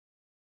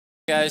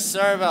Guys,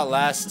 sorry about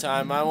last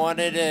time. I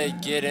wanted to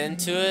get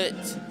into it,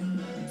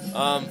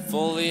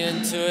 fully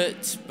into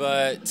it,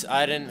 but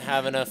I didn't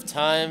have enough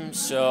time,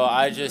 so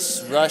I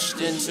just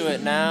rushed into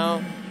it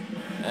now,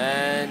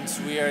 and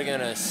we are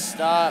gonna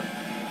stop.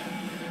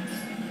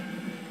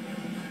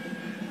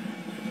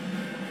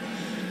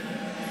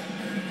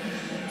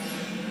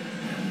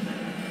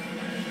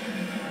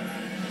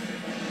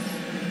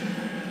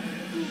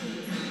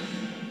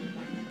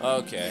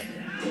 Okay,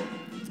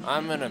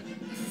 I'm gonna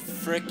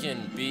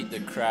frickin' beat the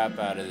crap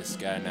out of this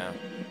guy now.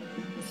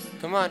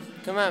 Come on,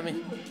 come at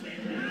me.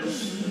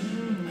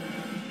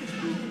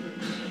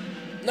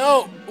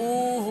 No!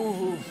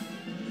 Ooh.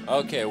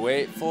 Okay,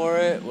 wait for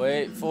it,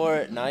 wait for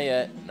it. Not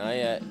yet, not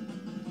yet.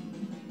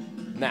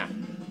 Now.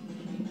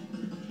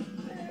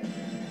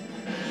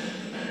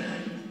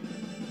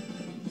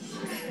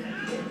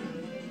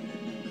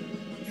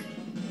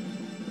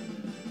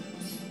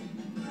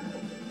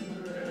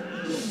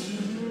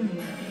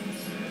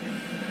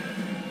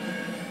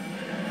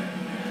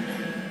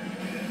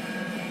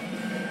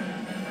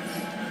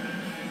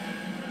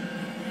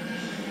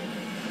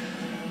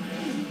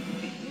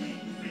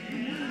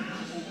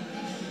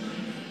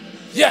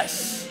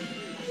 Yes!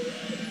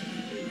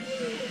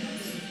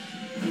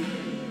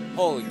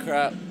 Holy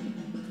crap.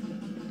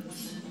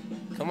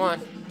 Come on.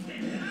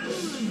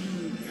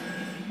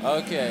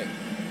 Okay.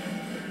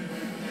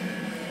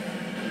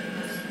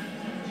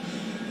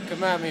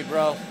 Come at me,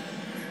 bro.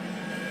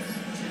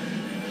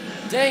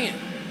 Dang it!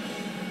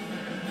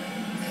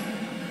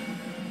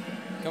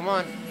 Come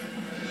on.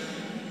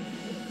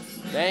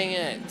 Dang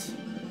it.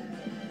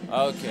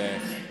 Okay.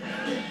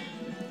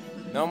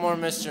 No more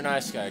Mr.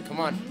 Nice Guy. Come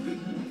on.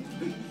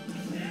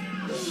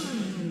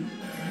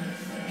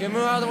 Okay,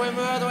 move out of the way, move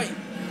out of the way.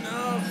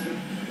 No.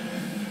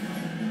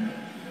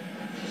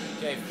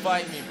 Okay,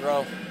 fight me,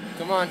 bro.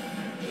 Come on.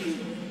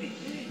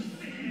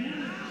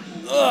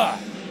 Ugh.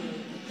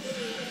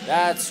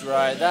 That's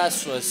right,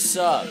 that's what's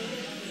up.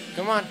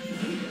 Come on.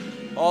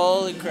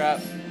 Holy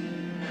crap.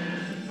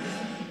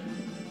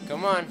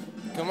 Come on,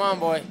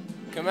 boy.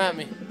 Come at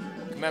me.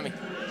 Come at me.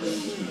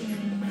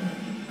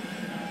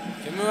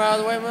 Okay, move out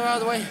of the way, move out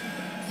of the way.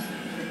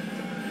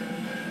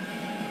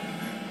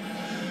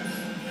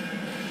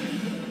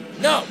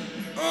 No!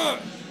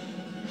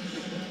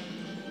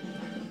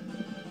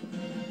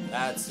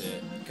 That's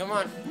it. Come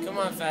on,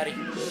 fatty.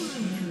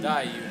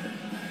 Die, you.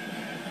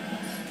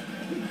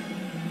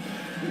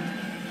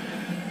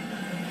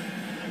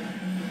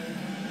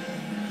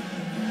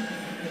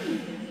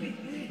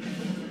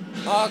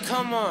 Oh,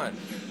 come on.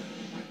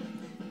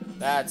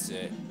 That's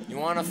it. You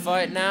want to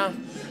fight now?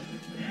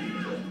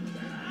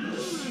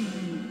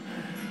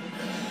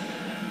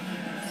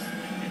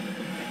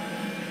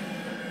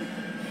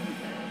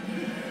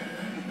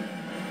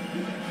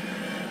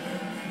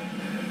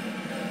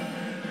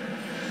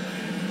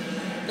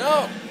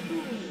 No!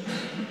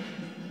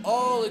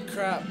 Holy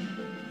crap.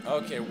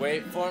 Okay,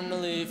 wait for him to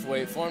leave,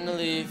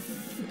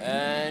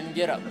 and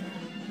get up.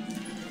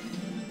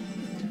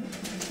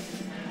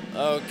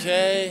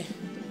 Okay.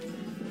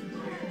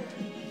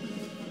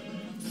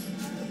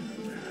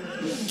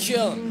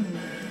 Kill him.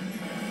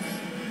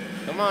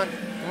 Come on,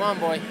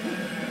 boy.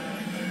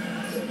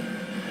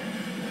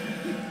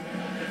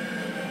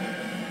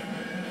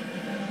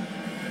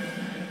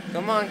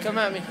 Come on, come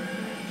at me.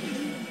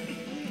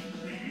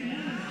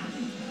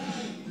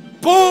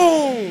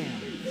 Boom!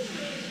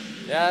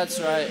 Yeah, that's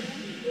right.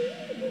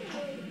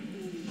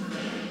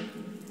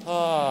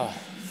 Oh,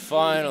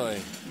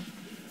 finally.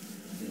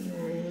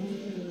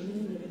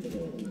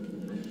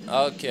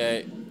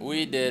 Okay,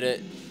 we did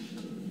it.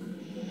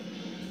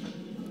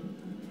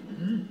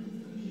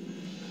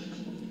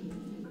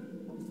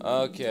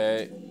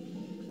 Okay.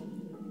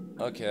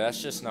 Okay,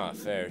 that's just not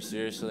fair,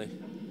 seriously.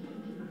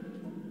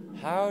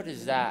 How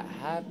does that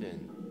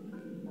happen?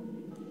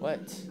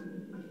 What?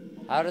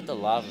 How did the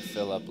lava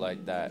fill up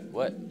like that?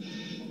 What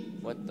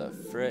the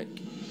frick?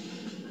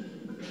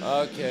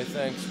 Okay,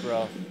 thanks,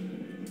 bro.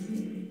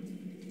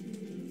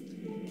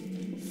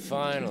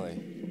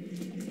 Finally.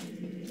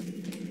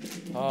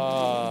 Oh,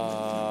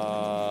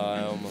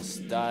 I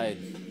almost died.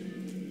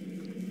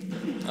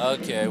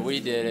 Okay,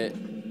 we did it.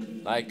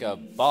 Like a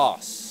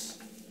boss.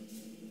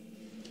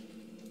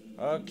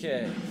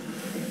 Okay.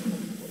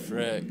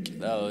 Frick,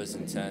 that was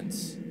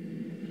intense.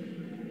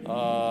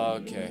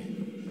 Okay.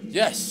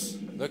 Yes!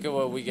 Look at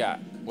what we got.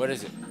 What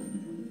is it?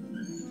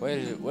 What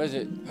is it? What is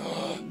it?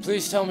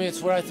 Please tell me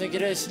it's what I think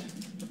it is.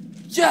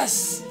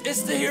 Yes!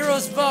 It's the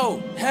hero's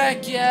bow!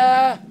 Heck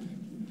yeah!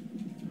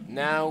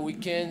 Now we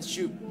can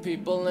shoot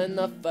people in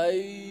the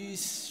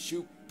face.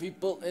 Shoot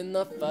people in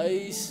the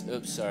face.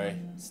 Oops, sorry.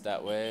 It's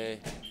that way.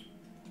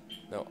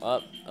 No,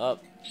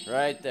 up.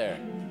 Right there.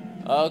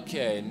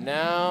 Okay,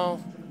 now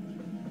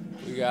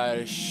we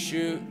gotta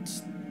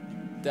shoot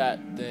that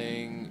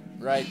thing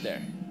right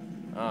there.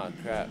 Oh,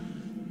 crap.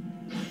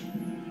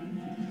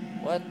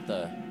 What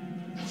the?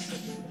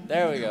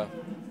 There we go.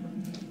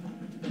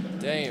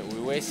 Dang it, we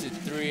wasted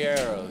 3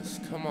 arrows.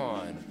 Come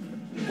on.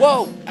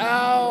 Whoa!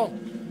 Ow!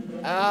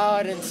 Ow,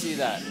 I didn't see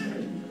that.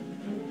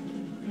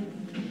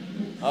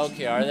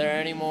 Okay, are there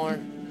any more?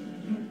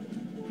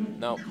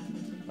 Nope.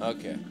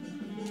 Okay.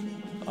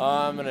 Oh,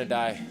 I'm gonna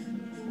die.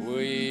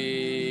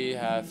 We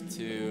have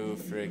to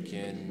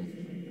freaking...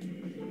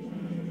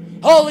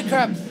 Holy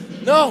crap!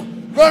 No!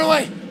 Run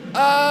away!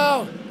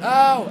 Oh! Oh!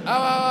 Ow! Ow! Ow!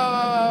 Ow!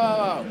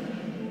 Ow! Ow!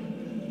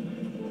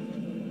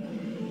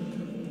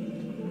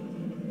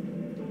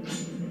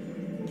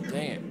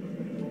 Dang it.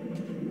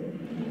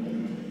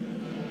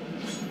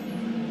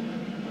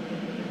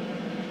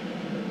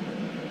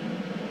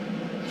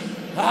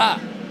 Ha!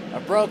 I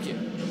broke it.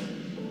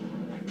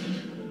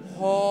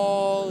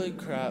 Holy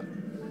crap.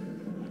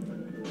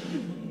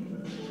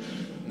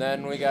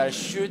 Then we gotta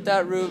shoot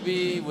that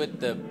ruby with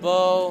the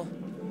bow.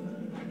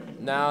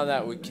 Now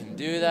that we can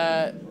do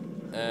that.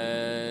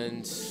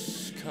 And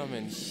come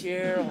in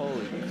here.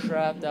 Holy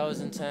crap, that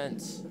was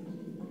intense.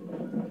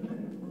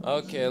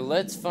 Okay,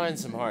 let's find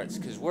some hearts,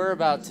 because we're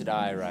about to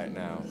die right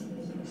now.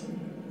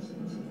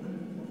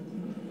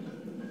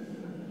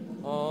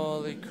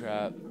 Holy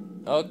crap.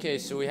 Okay,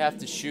 so we have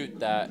to shoot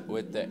that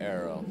with the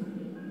arrow.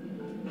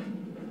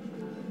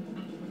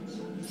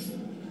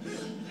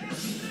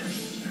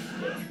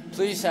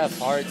 Please have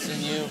hearts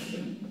in you.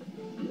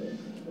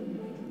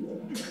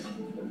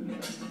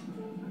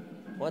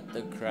 What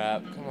the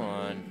crap? Come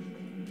on.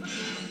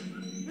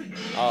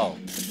 Oh,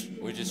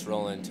 we just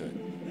roll into it.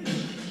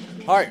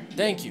 Heart,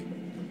 thank you.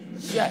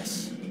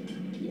 Yes.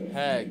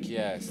 Heck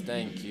yes,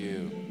 thank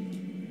you.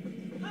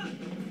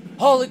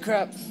 Holy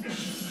crap.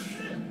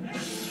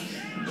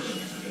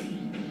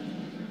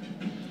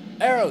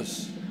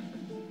 Arrows.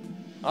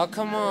 Oh,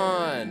 come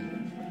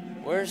on.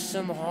 Where's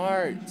some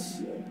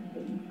hearts?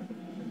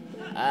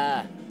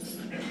 Ah.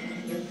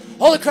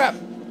 Holy crap.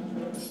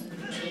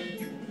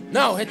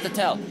 No, hit the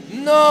tail.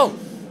 No.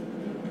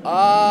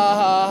 Ah.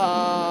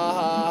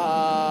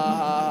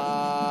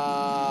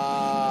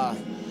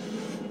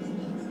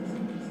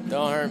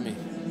 Don't hurt me.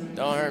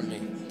 Don't hurt me.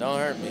 Don't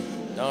hurt me.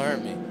 Don't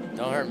hurt me.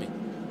 Don't hurt me.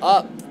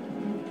 Up.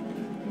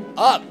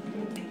 Up.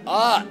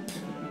 Up.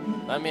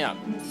 Let me up.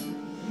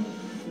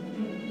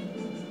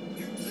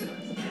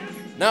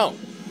 No.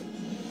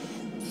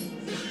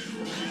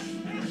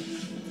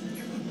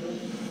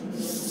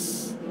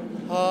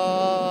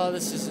 Oh,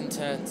 this is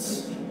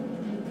intense.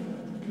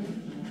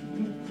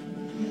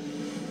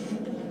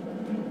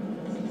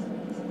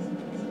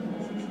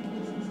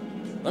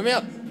 Let me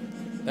up.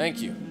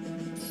 Thank you.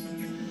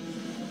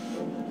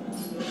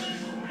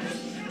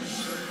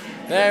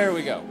 There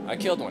we go. I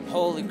killed one.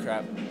 Holy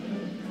crap.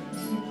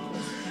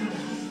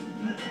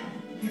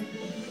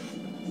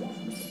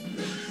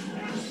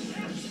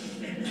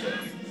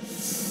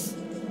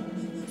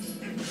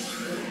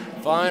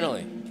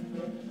 Finally.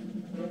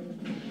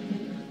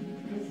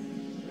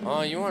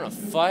 Oh, you want to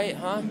fight,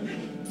 huh?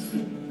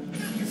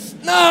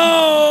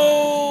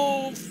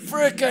 No!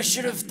 Frick, I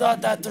should have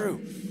thought that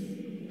through.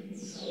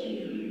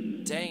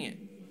 Dang it.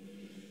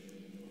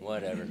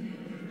 Whatever.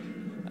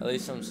 At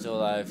least I'm still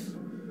alive.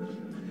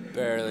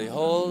 Barely.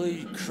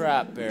 Holy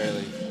crap,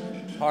 barely.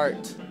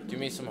 Heart. Give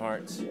me some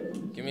hearts.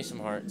 Give me some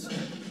hearts.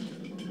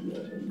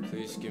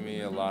 Please give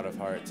me a lot of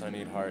hearts. I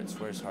need hearts.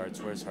 Where's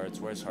hearts? Where's hearts?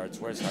 Where's hearts?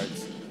 Where's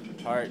hearts?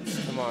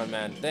 Hearts. Come on,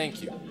 man.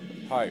 Thank you.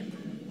 Heart.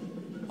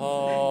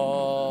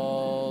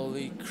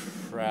 Holy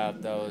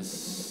crap. That was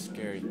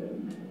scary.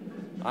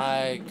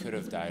 I could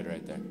have died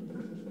right there.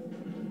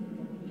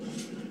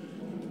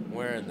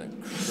 Where in the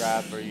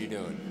crap are you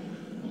doing?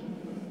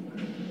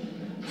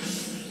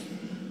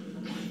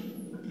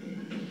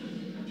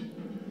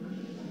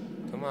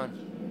 Come on.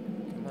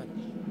 Come on.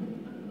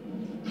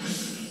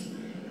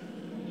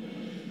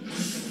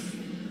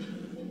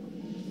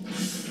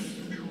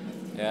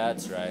 Yeah,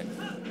 that's right.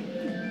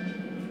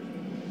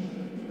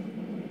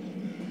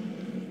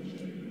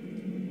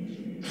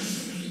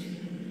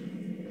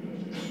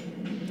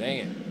 Dang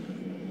it.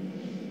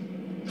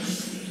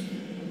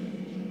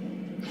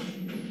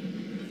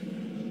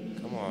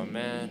 Come on,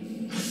 man.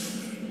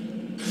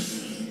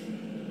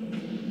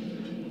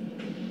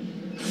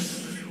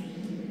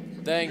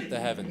 Thank the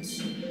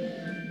heavens.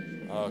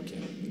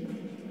 Okay.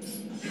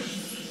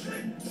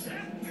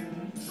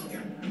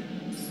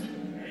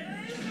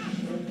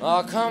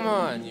 Oh, come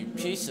on, you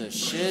piece of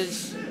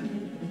shiz.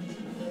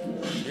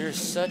 You're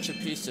such a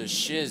piece of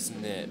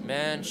shiznit,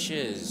 man.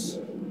 Shiz.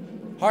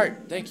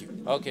 Heart, thank you.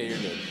 Okay, you're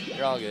good.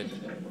 You're all good.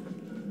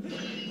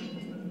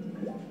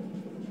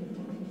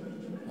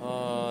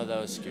 Oh,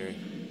 that was scary.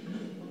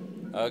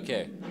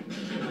 Okay.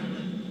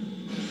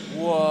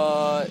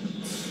 What?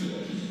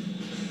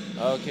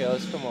 Okay,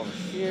 let's come over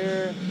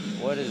here.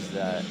 What is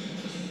that?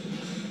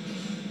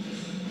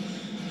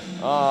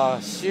 Oh,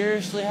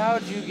 seriously?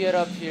 How'd you get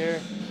up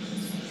here?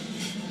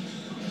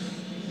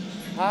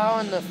 How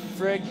in the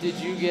frick did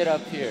you get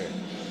up here?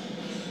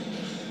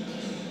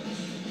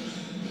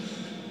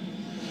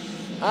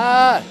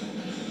 Ah!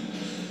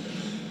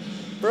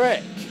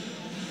 Brick!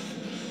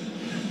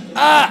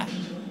 Ah!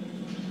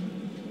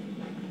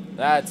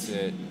 That's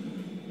it.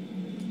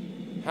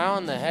 How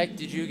in the heck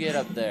did you get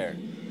up there?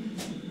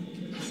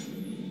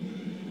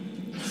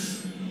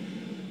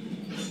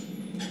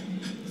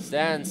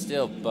 Stand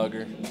still,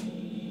 bugger.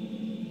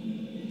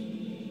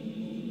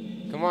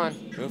 Come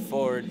on, move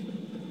forward.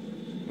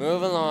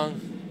 Move along.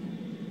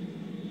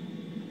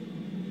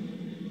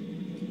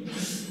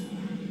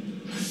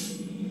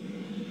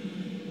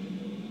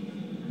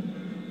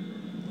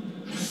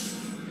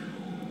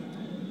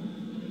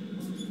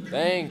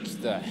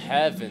 Thank the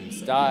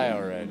heavens, die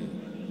already.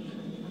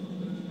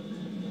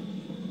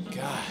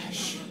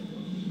 Gosh.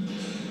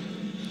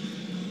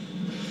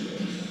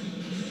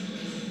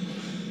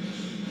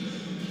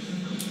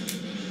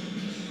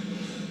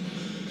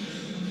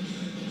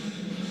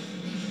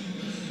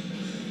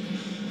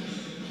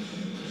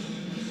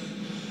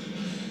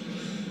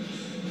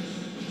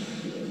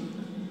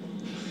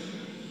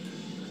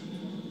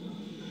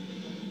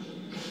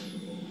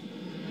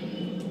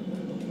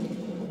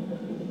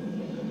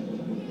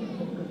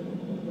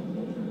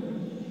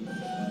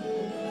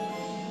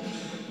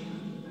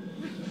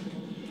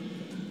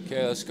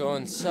 Okay, let's go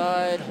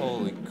inside.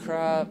 Holy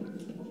crap.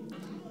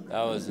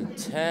 That was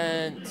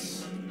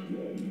intense.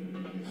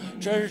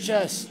 Treasure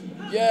chest.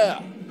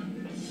 Yeah.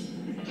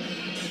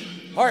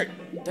 Heart.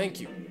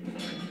 Thank you.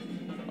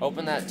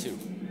 Open that too.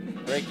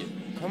 Break it.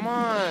 Come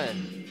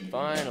on.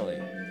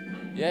 Finally.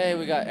 Yay,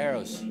 we got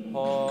arrows.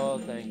 Oh,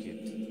 thank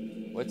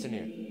you. What's in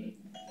here?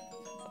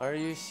 Are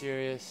you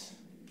serious?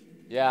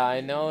 Yeah,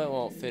 I know it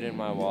won't fit in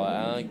my wallet.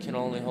 I can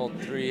only hold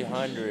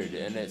 300,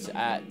 and it's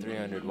at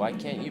 300. Why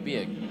can't you be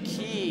a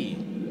key?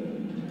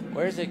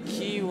 Where's a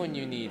key when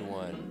you need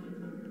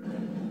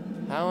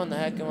one? How in the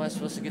heck am I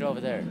supposed to get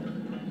over there?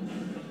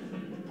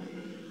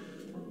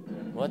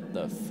 What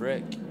the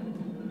frick?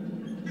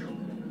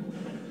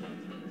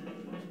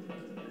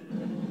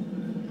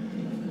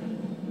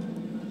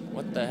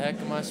 What the heck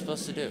am I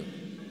supposed to do?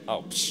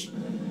 Oh, psh.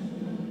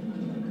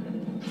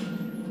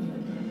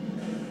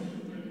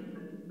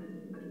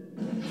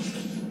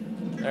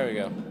 There we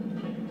go.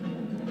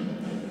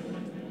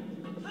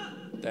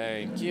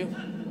 Thank you.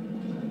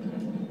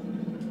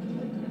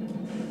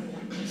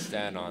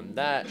 Stand on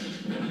that.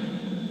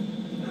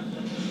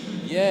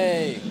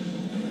 Yay!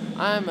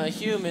 I'm a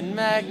human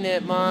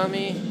magnet,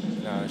 mommy.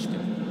 No, I'm just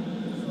kidding.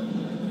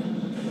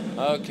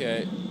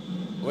 Okay.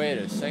 Wait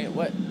a second.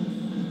 What?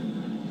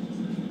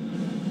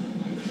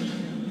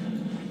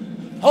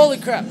 Holy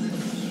crap!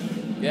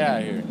 Get out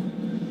of here.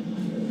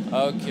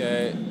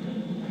 Okay.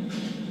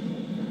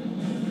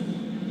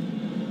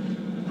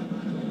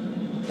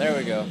 There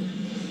we go.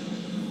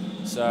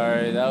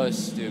 Sorry, that was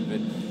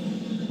stupid.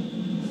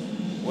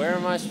 Where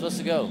am I supposed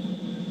to go?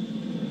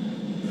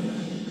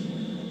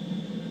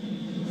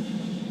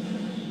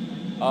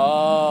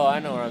 Oh, I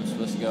know where I'm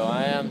supposed to go.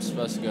 I am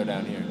supposed to go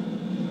down here.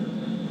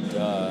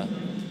 Duh.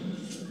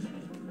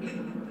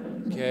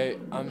 Okay,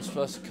 I'm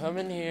supposed to come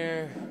in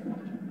here.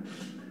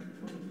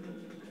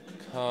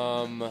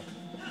 Come.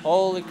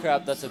 Holy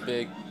crap, that's a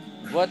big...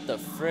 What the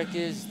frick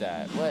is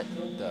that? What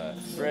the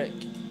frick?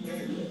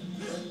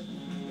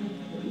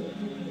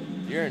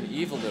 You're an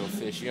evil little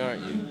fishy,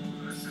 aren't you?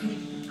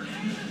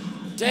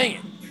 Dang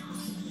it!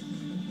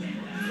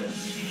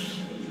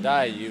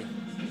 Die, you.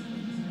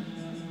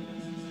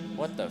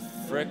 What the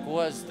frick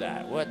was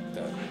that? What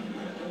the...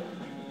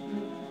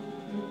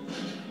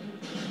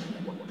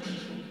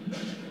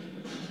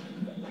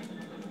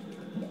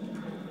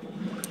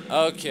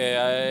 Okay,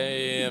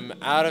 I am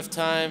out of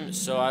time,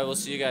 so I will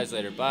see you guys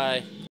later. Bye.